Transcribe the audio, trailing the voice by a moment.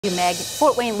Meg,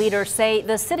 Fort Wayne leaders say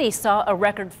the city saw a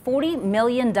record $40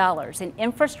 million in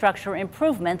infrastructure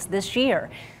improvements this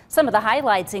year. Some of the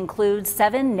highlights include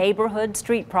 7 neighborhood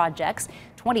street projects,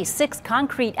 26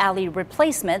 concrete alley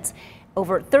replacements,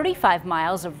 over 35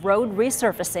 miles of road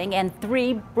resurfacing, and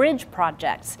 3 bridge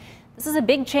projects. This is a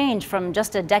big change from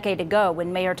just a decade ago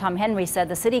when Mayor Tom Henry said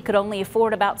the city could only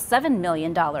afford about $7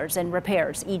 million in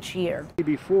repairs each year.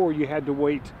 Before, you had to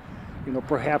wait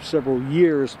perhaps several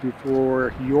years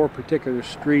before your particular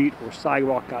street or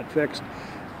sidewalk got fixed.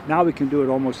 Now we can do it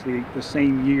almost the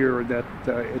same year that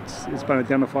it's been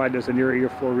identified as an area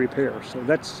for repair. So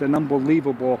that's an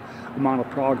unbelievable amount of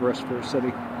progress for a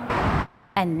city.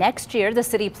 And next year, the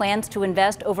city plans to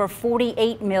invest over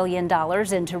 $48 million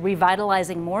into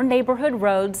revitalizing more neighborhood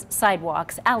roads,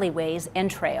 sidewalks, alleyways, and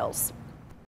trails.